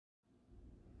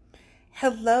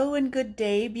Hello and good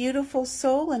day, beautiful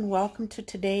soul, and welcome to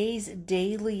today's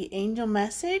daily angel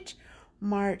message,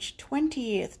 March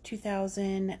 20th,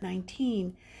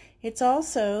 2019. It's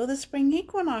also the spring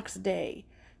equinox day,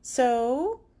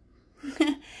 so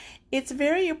it's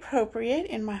very appropriate,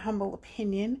 in my humble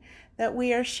opinion, that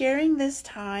we are sharing this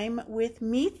time with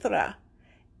Mithra,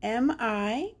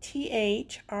 Mithra,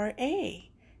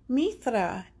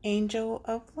 Mithra, angel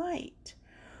of light.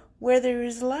 Where there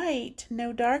is light,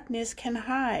 no darkness can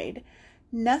hide.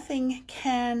 Nothing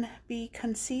can be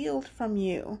concealed from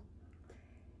you,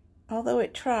 although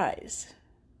it tries.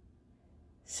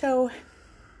 So,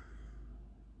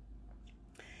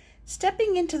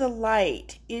 stepping into the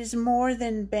light is more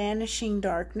than banishing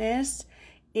darkness.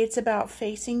 It's about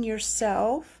facing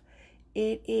yourself.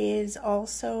 It is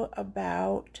also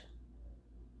about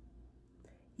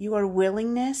your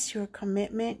willingness, your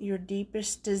commitment, your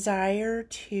deepest desire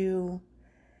to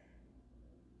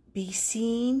be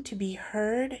seen, to be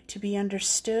heard, to be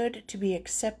understood, to be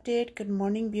accepted. Good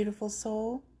morning, beautiful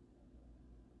soul.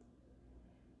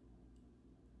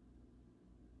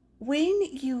 When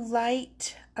you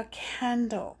light a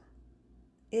candle,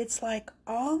 it's like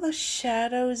all the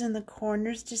shadows in the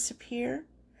corners disappear.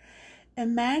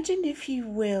 Imagine, if you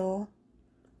will,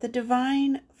 the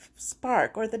divine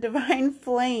spark or the divine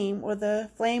flame or the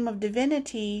flame of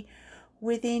divinity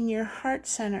within your heart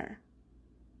center.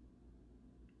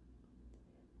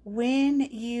 When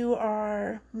you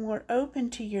are more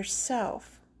open to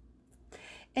yourself,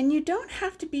 and you don't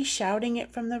have to be shouting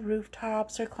it from the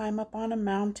rooftops or climb up on a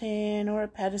mountain or a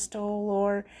pedestal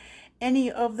or any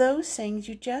of those things,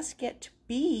 you just get to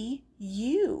be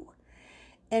you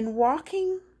and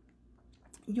walking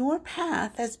your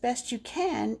path as best you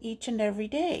can each and every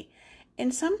day.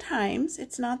 And sometimes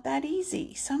it's not that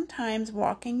easy. Sometimes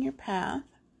walking your path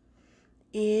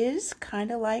is kind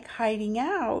of like hiding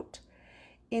out,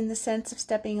 in the sense of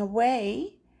stepping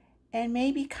away and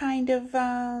maybe kind of,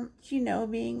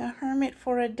 being a hermit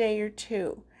for a day or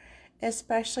two,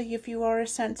 especially if you are a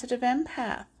sensitive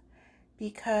empath,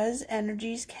 because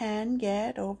energies can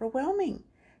get overwhelming.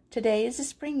 Today is the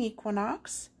spring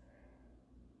equinox.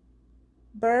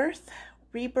 Birth,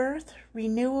 rebirth,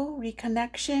 renewal,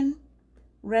 reconnection,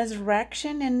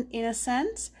 resurrection in a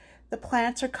sense. The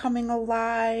plants are coming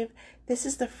alive. This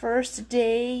is the first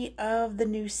day of the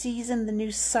new season, the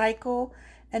new cycle,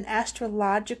 an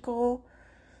astrological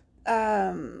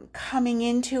coming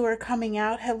into or coming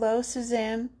out. Hello,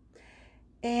 Suzanne.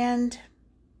 And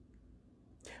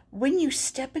when you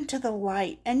step into the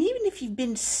light, and even if you've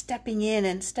been stepping in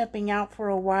and stepping out for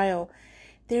a while,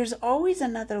 there's always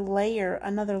another layer,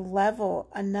 another level,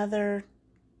 another,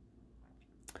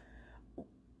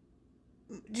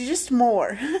 just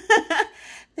more.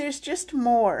 There's just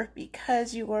more,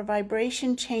 because your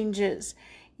vibration changes.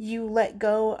 You let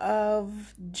go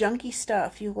of junky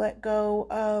stuff. You let go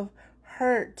of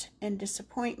hurt and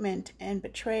disappointment and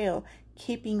betrayal,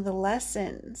 keeping the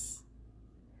lessons,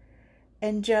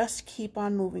 and just keep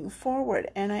on moving forward.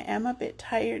 And I am a bit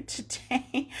tired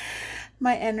today.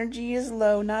 My energy is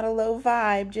low, not a low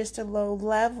vibe, just a low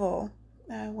level.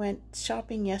 I went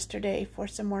shopping yesterday for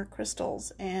some more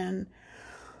crystals, and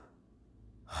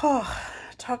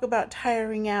talk about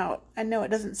tiring out. I know it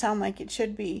doesn't sound like it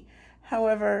should be.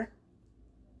 However,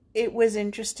 it was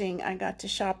interesting. I got to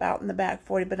shop out in the back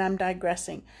 40, but I'm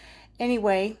digressing.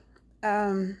 Anyway,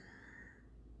 the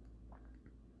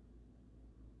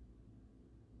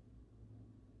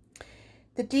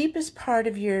deepest part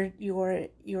of your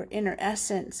inner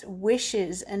essence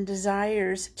wishes and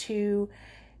desires to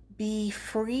be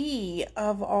free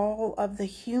of all of the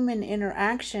human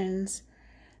interactions,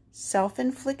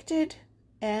 self-inflicted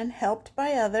and helped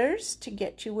by others, to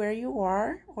get you where you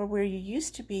are or where you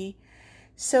used to be,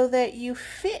 so that you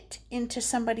fit into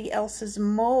somebody else's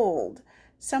mold,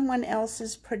 someone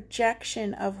else's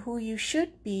projection of who you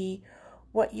should be,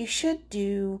 what you should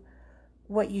do,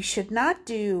 what you should not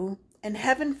do. And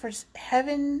for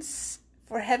heaven's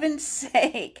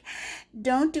sake,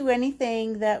 don't do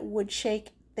anything that would shake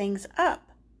things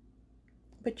up.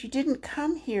 But you didn't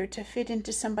come here to fit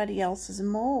into somebody else's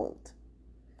mold.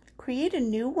 Create a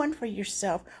new one for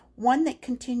yourself, one that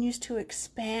continues to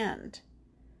expand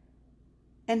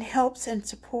and helps and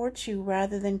supports you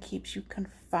rather than keeps you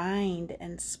confined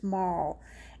and small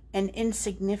and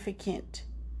insignificant,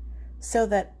 so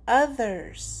that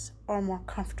others are more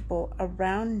comfortable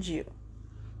around you.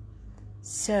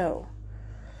 So,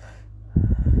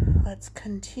 let's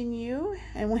continue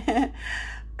and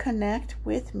connect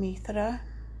with Mithra.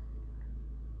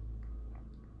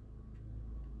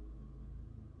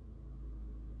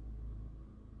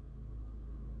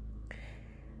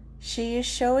 She is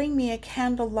showing me a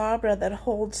candelabra that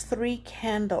holds 3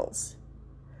 candles.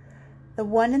 The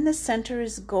one in the center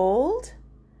is gold,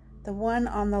 the one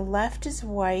on the left is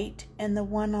white, and the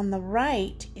one on the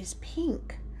right is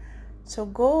pink. So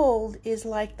gold is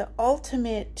like the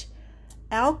ultimate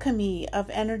alchemy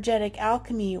of energetic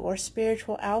alchemy or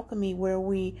spiritual alchemy, where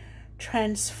we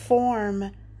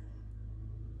transform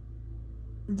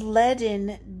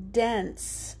leaden,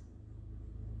 dense,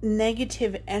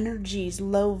 negative energies,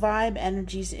 low vibe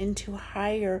energies into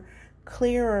higher,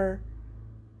 clearer,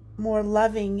 more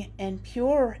loving and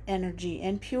pure energy.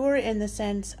 And pure in the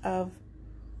sense of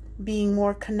being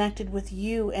more connected with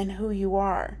you and who you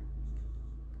are.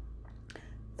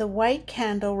 The white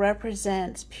candle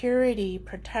represents purity,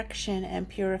 protection, and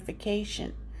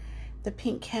purification. The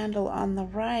pink candle on the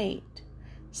right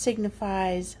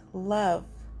signifies love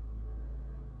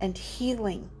and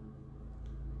healing.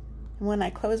 And when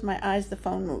I close my eyes, the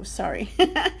phone moves. Sorry.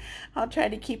 I'll try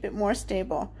to keep it more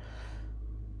stable.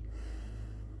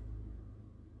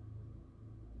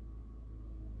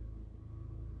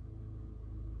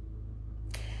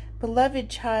 Beloved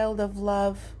child of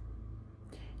love,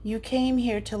 you came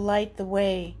here to light the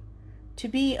way, to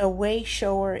be a way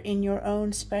shower in your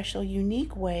own special,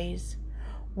 unique ways.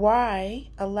 Why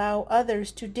allow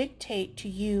others to dictate to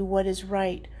you what is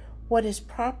right, what is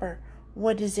proper,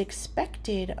 what is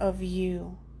expected of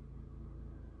you?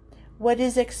 What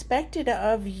is expected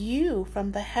of you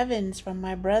from the heavens, from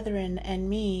my brethren and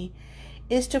me,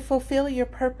 is to fulfill your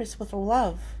purpose with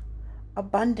love,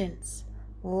 abundance,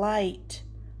 light,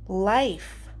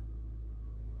 life,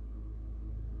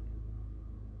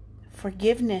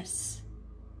 forgiveness,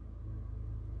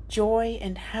 joy,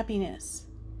 and happiness.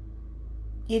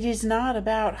 It is not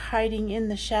about hiding in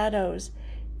the shadows.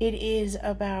 It is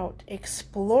about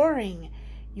exploring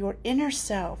your inner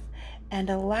self and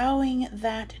allowing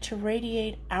that to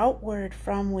radiate outward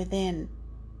from within.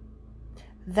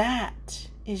 That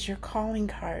is your calling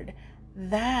card.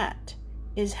 That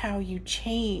is how you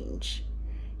change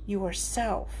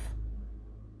yourself.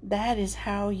 That is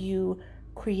how you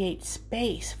create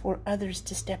space for others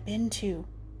to step into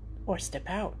or step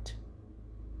out.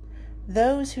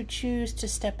 Those who choose to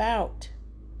step out,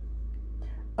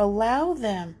 allow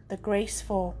them the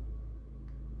graceful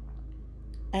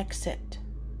exit.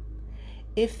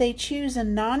 If they choose a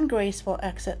non-graceful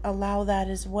exit, allow that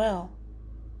as well.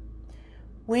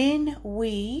 When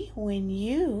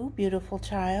you, beautiful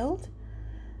child,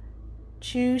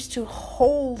 choose to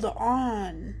hold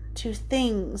on to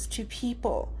things, to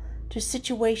people, to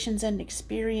situations and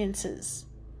experiences,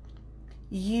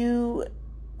 you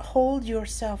hold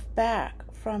yourself back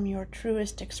from your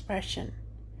truest expression,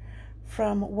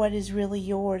 from what is really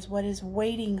yours, what is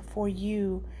waiting for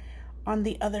you on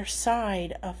the other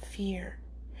side of fear.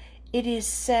 It is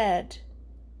said,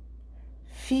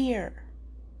 fear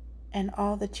and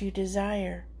all that you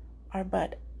desire are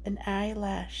but an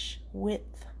eyelash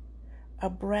width, a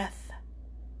breath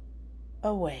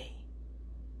away,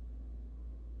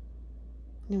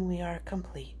 and we are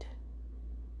complete.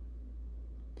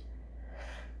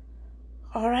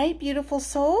 All right, beautiful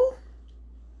soul.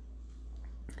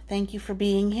 Thank you for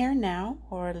being here now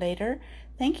or later.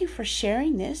 Thank you for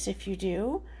sharing this if you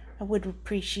do. I would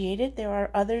appreciate it. There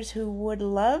are others who would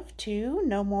love to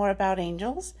know more about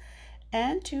angels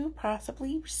and to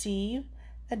possibly receive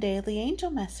a daily angel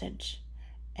message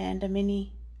and a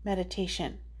mini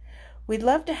meditation. We'd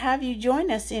love to have you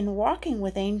join us in Walking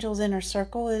with Angels Inner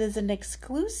Circle. It is an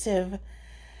exclusive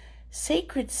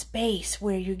sacred space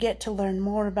where you get to learn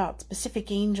more about specific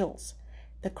angels,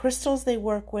 the crystals they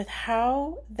work with,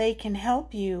 how they can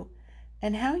help you,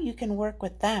 and how you can work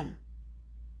with them.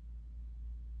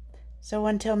 So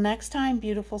until next time,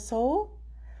 beautiful soul,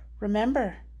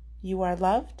 remember, you are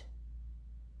loved,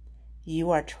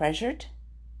 you are treasured,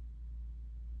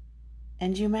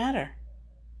 and you matter.